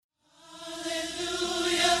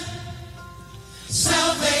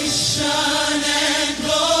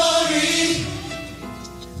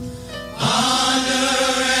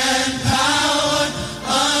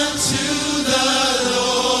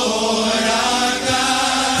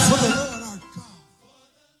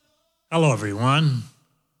Hello, everyone.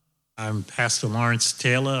 I'm Pastor Lawrence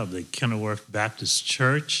Taylor of the Kenilworth Baptist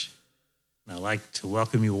Church, and I'd like to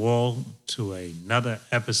welcome you all to another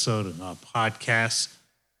episode of our podcast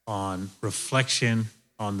on reflection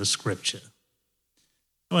on the Scripture.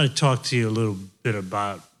 I want to talk to you a little bit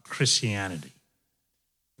about Christianity.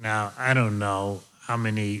 Now, I don't know how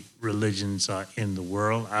many religions are in the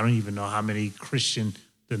world. I don't even know how many Christian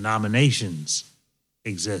denominations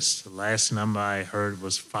exist. The last number I heard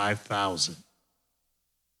was 5,000.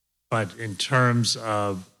 But in terms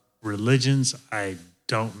of religions, I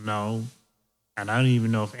don't know, and I don't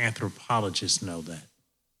even know if anthropologists know that.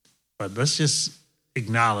 But let's just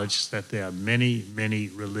acknowledge that there are many, many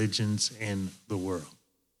religions in the world.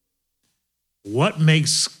 What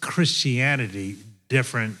makes Christianity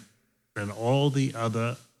different than all the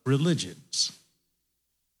other religions?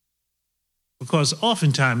 Because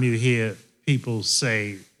oftentimes you hear people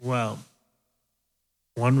say, well,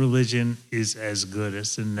 one religion is as good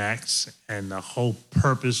as the next, and the whole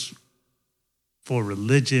purpose for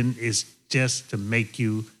religion is just to make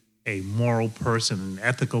you a moral person, an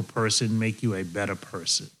ethical person, make you a better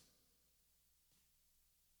person.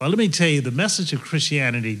 Well, let me tell you, the message of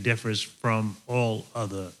Christianity differs from all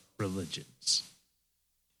other religions.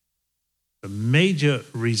 The major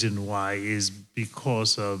reason why is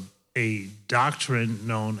because of a doctrine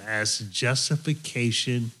known as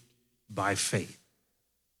justification by faith.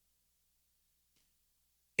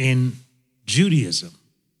 In Judaism,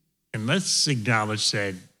 and let's acknowledge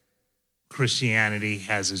that Christianity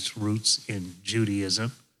has its roots in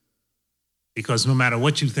Judaism, because no matter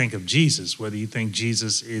what you think of Jesus, whether you think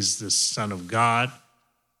Jesus is the Son of God,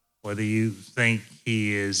 whether you think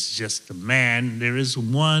he is just a man, there is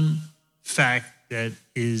one fact that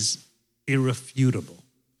is irrefutable.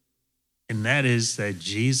 And that is that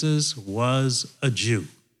Jesus was a Jew.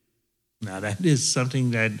 Now, that is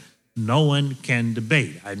something that no one can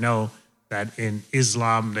debate. I know that in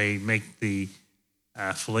Islam, they make the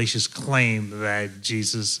fallacious claim that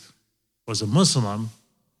Jesus was a Muslim,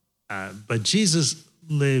 but Jesus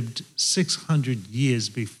lived 600 years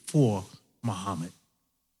before Muhammad,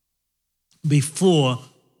 before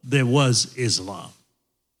there was Islam.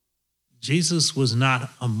 Jesus was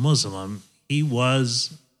not a Muslim, he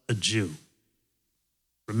was a Jew.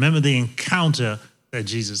 Remember the encounter that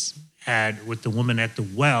Jesus had with the woman at the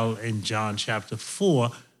well in John chapter 4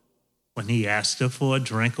 when he asked her for a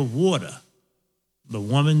drink of water. The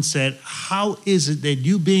woman said, "How is it that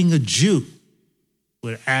you, being a Jew,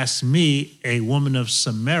 would ask me, a woman of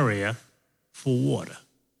Samaria, for water?"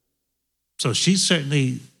 So she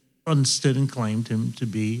certainly understood and claimed him to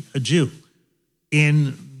be a Jew.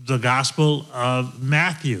 In the Gospel of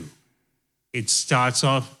Matthew, it starts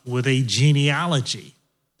off with a genealogy.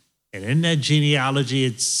 And in that genealogy,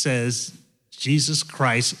 it says, Jesus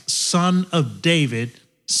Christ, son of David,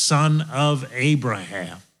 son of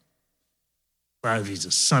Abraham. Well, if he's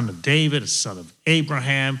a son of David, a son of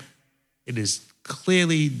Abraham, it is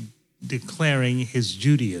clearly declaring his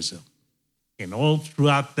Judaism. And all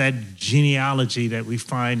throughout that genealogy that we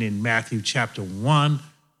find in Matthew chapter 1,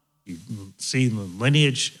 you see the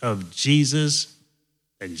lineage of Jesus,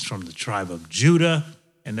 that he's from the tribe of Judah,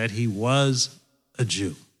 and that he was a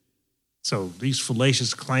Jew. So these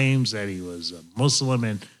fallacious claims that he was a Muslim,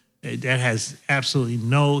 and that has absolutely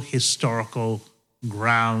no historical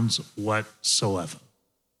grounds whatsoever.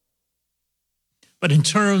 But in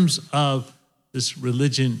terms of this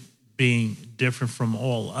religion being different from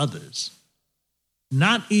all others,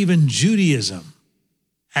 not even Judaism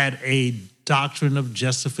had a doctrine of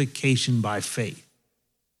justification by faith.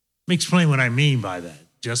 Let me explain what I mean by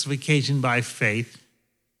that. Justification by faith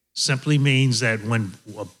simply means that when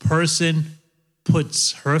a person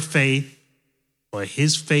puts her faith or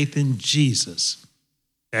his faith in Jesus,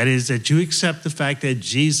 that is, that you accept the fact that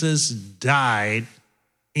Jesus died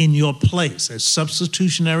in your place, a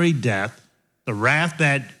substitutionary death, the wrath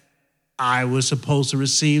that I was supposed to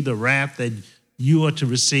receive, the wrath that you are to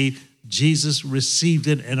receive, Jesus received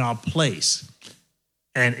it in our place.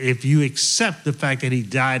 And if you accept the fact that he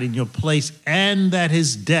died in your place and that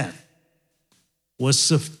his death was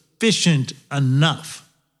sufficient enough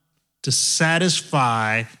to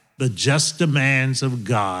satisfy the just demands of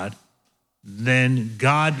God, then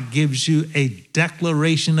God gives you a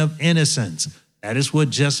declaration of innocence. That is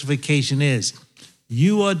what justification is.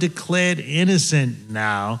 You are declared innocent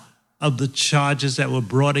now of the charges that were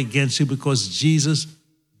brought against you because Jesus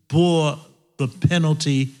bore the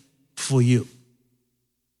penalty for you.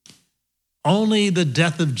 Only the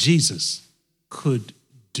death of Jesus could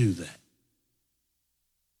do that.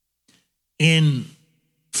 In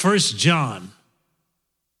 1 John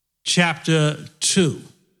chapter 2,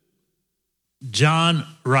 John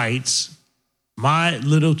writes, "My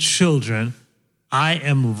little children, I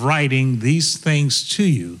am writing these things to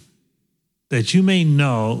you, that you may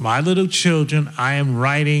know, my little children, I am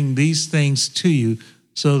writing these things to you,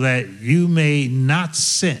 so that you may not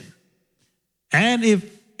sin. And if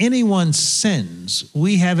anyone sins,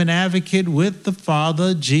 we have an advocate with the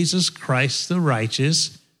Father, Jesus Christ the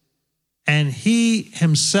righteous, and he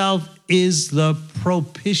himself is the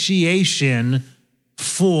propitiation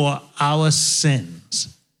for our sins,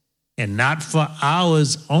 and not for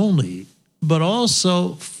ours only, but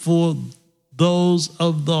also for those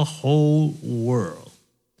of the whole world."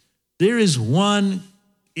 There is one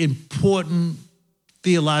important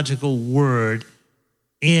theological word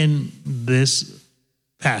in this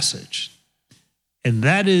passage, and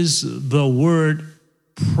that is the word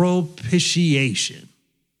propitiation.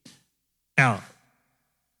 Now,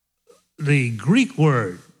 the Greek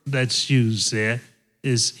word that's used there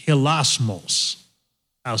is hilasmos.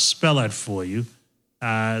 I'll spell it for you.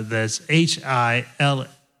 That's Hilasmos,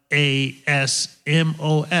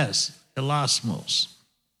 hilasmos.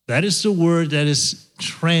 That is the word that is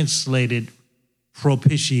translated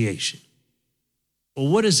propitiation. Well,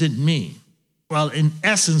 what does it mean? Well, in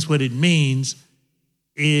essence, what it means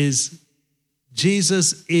is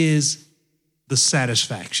Jesus is the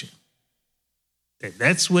satisfaction.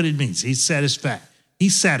 That's what it means. He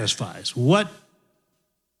satisfies. What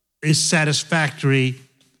is satisfactory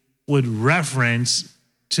with reference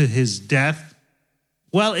to his death?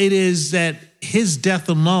 Well, it is that his death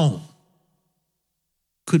alone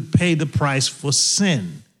could pay the price for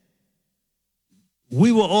sin.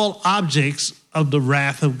 We were all objects of the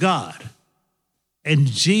wrath of God. And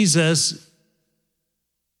Jesus,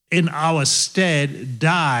 in our stead,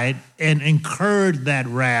 died and incurred that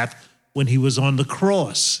wrath when he was on the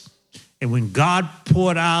cross. And when God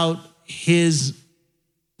poured out his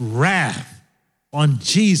wrath on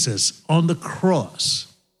Jesus on the cross,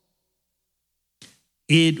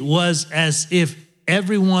 it was as if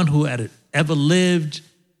everyone who had ever lived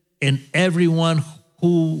and everyone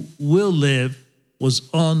who will live was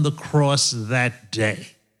on the cross that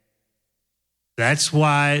day. That's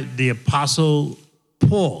why the Apostle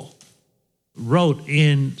Paul wrote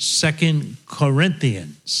in 2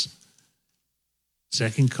 Corinthians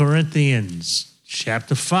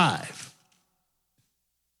chapter 5,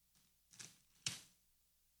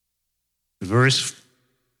 verse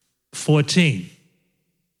 14.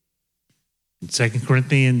 In 2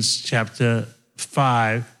 Corinthians chapter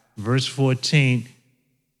 5, verse 14,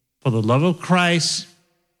 "For the love of Christ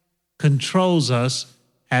controls us,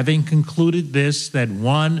 having concluded this, that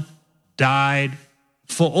one died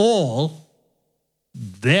for all,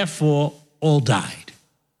 therefore all died."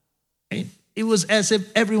 Right? It was as if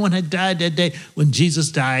everyone had died that day when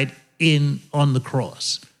Jesus died on the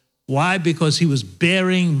cross. Why? Because he was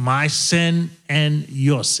bearing my sin and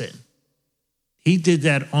your sin. He did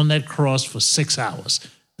that on that cross for 6 hours,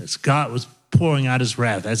 as God was pouring out his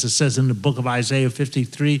wrath. As it says in the book of Isaiah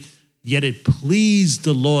 53, "Yet it pleased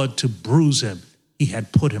the Lord to bruise him. He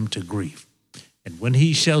had put him to grief. And when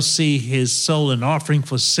he shall see his soul an offering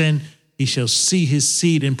for sin, he shall see his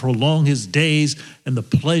seed and prolong his days, and the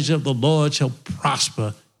pleasure of the Lord shall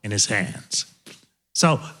prosper in his hands."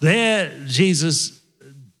 So there Jesus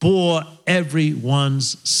bore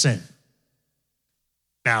everyone's sin.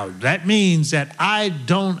 Now, that means that I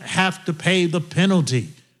don't have to pay the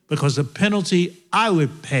penalty, because the penalty I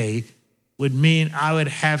would pay would mean I would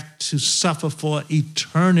have to suffer for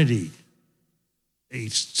eternity.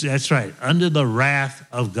 That's right, under the wrath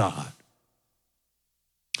of God.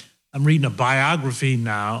 I'm reading a biography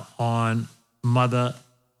now on Mother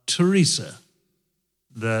Teresa,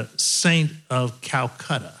 the saint of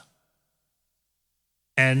Calcutta.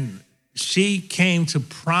 And she came to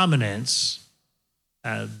prominence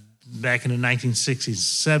back in the 1960s,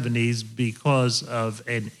 70s, because of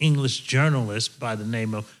an English journalist by the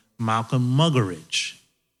name of Malcolm Muggeridge.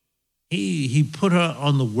 He put her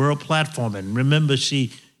on the world platform, and remember,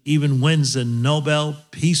 she even wins the Nobel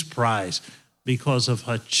Peace Prize because of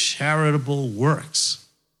her charitable works.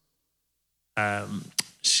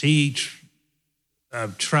 She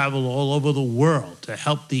traveled all over the world to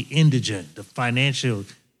help the indigent, the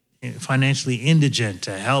financially indigent,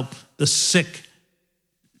 to help the sick.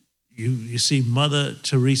 You see Mother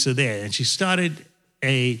Teresa there, and she started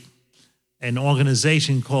an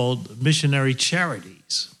organization called Missionary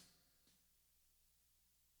Charities.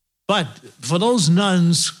 But for those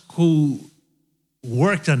nuns who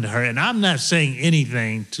worked under her, and I'm not saying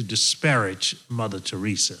anything to disparage Mother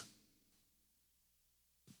Teresa,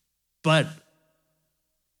 but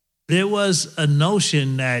there was a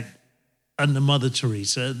notion that under Mother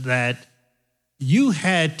Teresa that you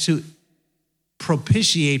had to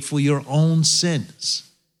propitiate for your own sins.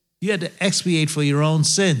 You had to expiate for your own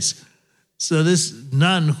sins. So this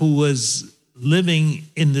nun who was living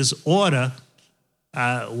in this order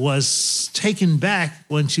was taken back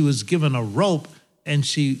when she was given a rope and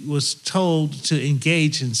she was told to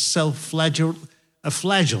engage in flagellance,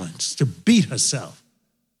 to beat herself.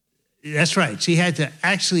 That's right. She had to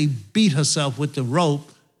actually beat herself with the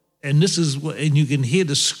rope. And this is what, and you can hear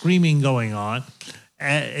the screaming going on.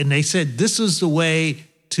 And they said this is the way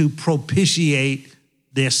to propitiate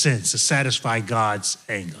their sins, to satisfy God's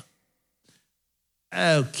anger.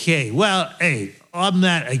 Okay, well, hey, on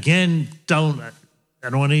that, again, I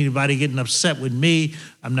don't want anybody getting upset with me.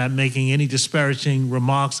 I'm not making any disparaging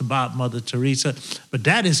remarks about Mother Teresa, but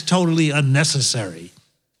that is totally unnecessary.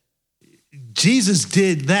 Jesus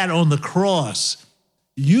did that on the cross.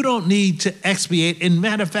 You don't need to expiate. In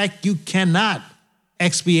matter of fact, you cannot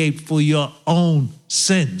expiate for your own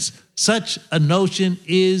sins. Such a notion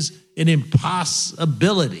is an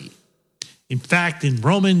impossibility. In fact, in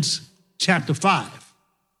Romans chapter 5,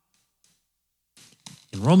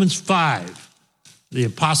 in Romans 5, the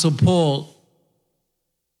Apostle Paul,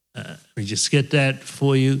 let me just get that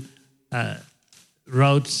for you,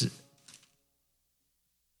 wrote,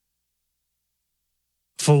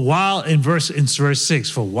 in verse 6,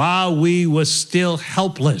 for while we were still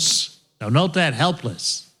helpless, now note that,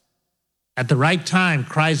 helpless, at the right time,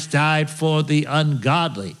 Christ died for the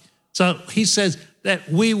ungodly. So he says that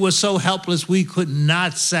we were so helpless we could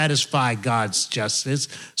not satisfy God's justice.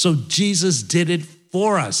 So Jesus did it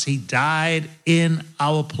for us. He died in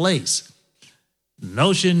our place. The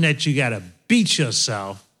notion that you got to beat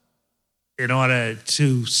yourself in order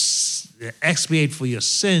to expiate for your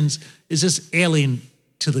sins is just alien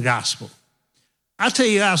to the gospel. I'll tell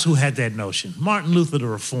you else who had that notion. Martin Luther, the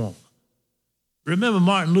Reformer. Remember,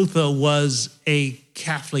 Martin Luther was a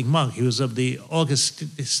Catholic monk. He was of the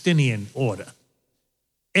Augustinian order.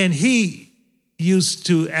 And he used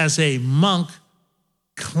to, as a monk,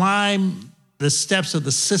 climb the steps of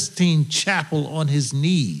the Sistine Chapel on his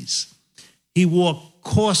knees. He wore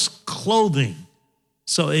coarse clothing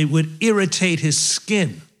so it would irritate his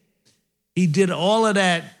skin. He did all of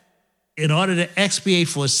that in order to expiate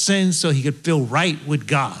for sins so he could feel right with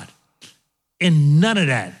God. And none of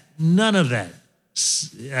that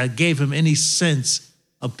gave him any sense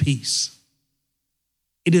of peace.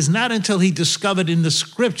 It is not until he discovered in the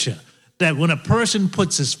scripture that when a person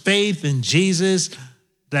puts his faith in Jesus,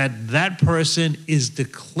 that person is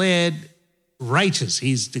declared righteous.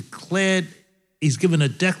 He's given a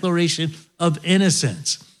declaration of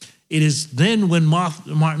innocence. It is then when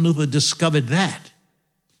Martin Luther discovered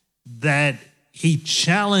that he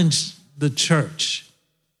challenged the church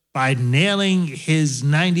by nailing his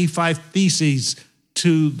 95 Theses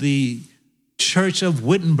to the Church of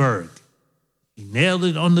Wittenberg. He nailed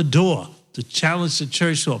it on the door to challenge the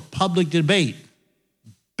church to a public debate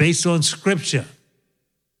based on scripture.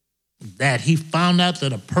 That he found out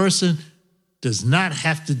that a person does not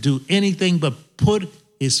have to do anything but put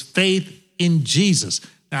his faith in Jesus.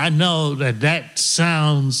 Now, I know that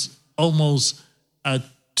sounds almost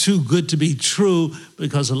too good to be true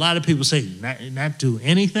because a lot of people say, not do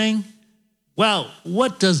anything? Well,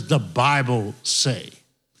 what does the Bible say?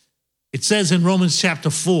 It says in Romans chapter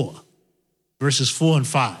 4, verses 4 and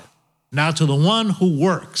 5, now to the one who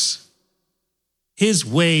works, his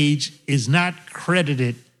wage is not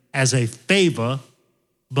credited as a favor,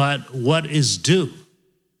 but what is due.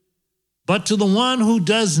 But to the one who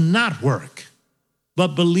does not work,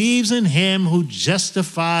 but believes in him who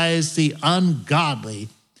justifies the ungodly,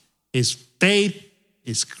 his faith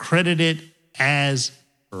is credited as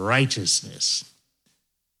righteousness.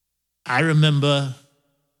 I remember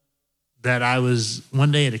that I was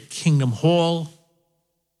one day at a Kingdom Hall,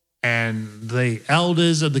 and the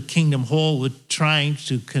elders of the Kingdom Hall were trying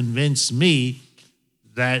to convince me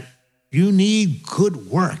that you need good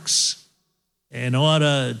works in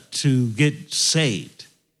order to get saved.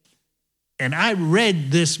 And I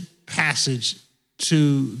read this passage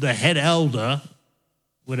to the head elder,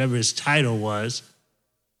 whatever his title was,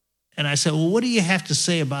 and I said, well, what do you have to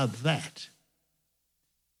say about that?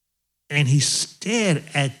 And he stared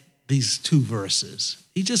at these two verses.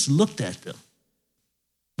 He just looked at them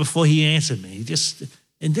before he answered me.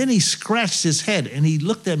 And then he scratched his head and he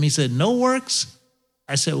looked at me and said, no works?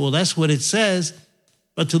 I said, well, that's what it says.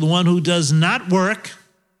 But to the one who does not work,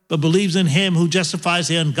 but believes in him who justifies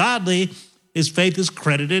the ungodly, his faith is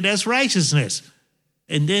credited as righteousness.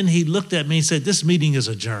 And then he looked at me and said, this meeting is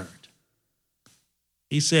adjourned.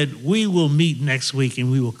 He said, we will meet next week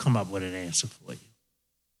and we will come up with an answer for you.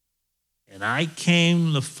 And I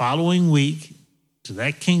came the following week to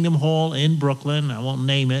that Kingdom Hall in Brooklyn. I won't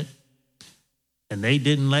name it. And they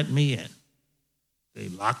didn't let me in. They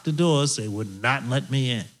locked the doors. They would not let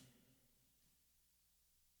me in.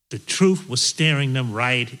 The truth was staring them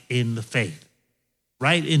right in the face,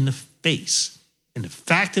 right in the face. And the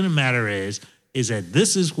fact of the matter is that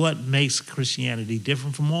this is what makes Christianity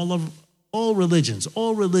different from all religions.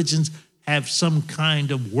 All religions have some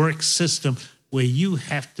kind of work system where you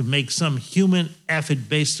have to make some human effort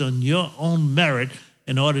based on your own merit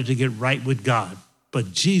in order to get right with God.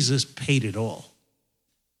 But Jesus paid it all.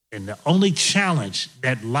 And the only challenge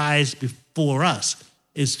that lies before us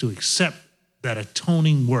is to accept that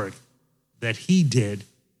atoning work that he did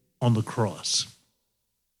on the cross.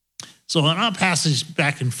 So in our passage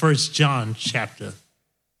back in 1 John chapter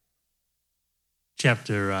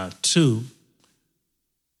 2,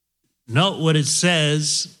 note what it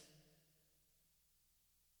says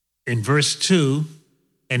in verse 2,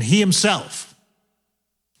 and he himself,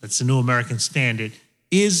 that's the New American Standard,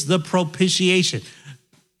 is the propitiation.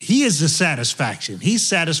 He is the satisfaction. He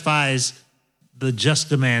satisfies the just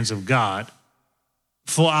demands of God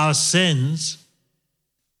for our sins.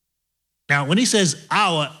 Now, when he says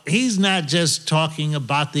our, he's not just talking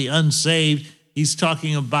about the unsaved. He's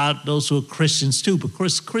talking about those who are Christians too,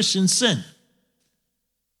 because Christians sin.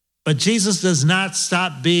 But Jesus does not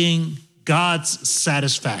stop being God's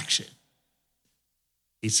satisfaction.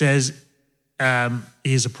 He says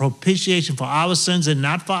he is a propitiation for our sins, and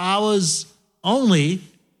not for ours only,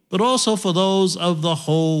 but also for those of the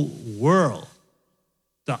whole world.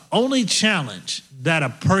 The only challenge that a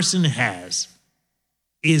person has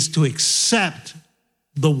is to accept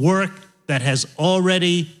the work that has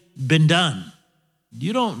already been done.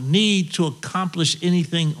 You don't need to accomplish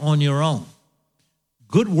anything on your own.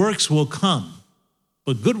 Good works will come,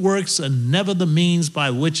 but good works are never the means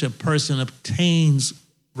by which a person obtains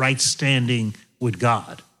right standing with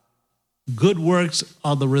God. Good works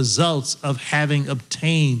are the results of having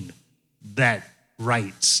obtained that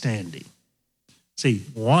right standing. See,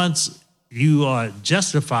 once you are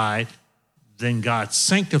justified, then God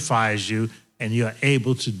sanctifies you and you're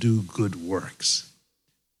able to do good works.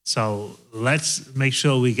 So let's make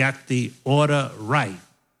sure we got the order right.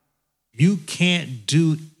 You can't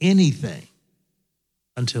do anything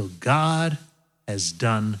until God has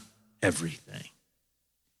done everything.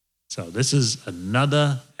 So this is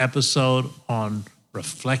another episode on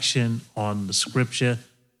reflection on the scripture.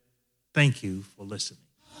 Thank you for listening.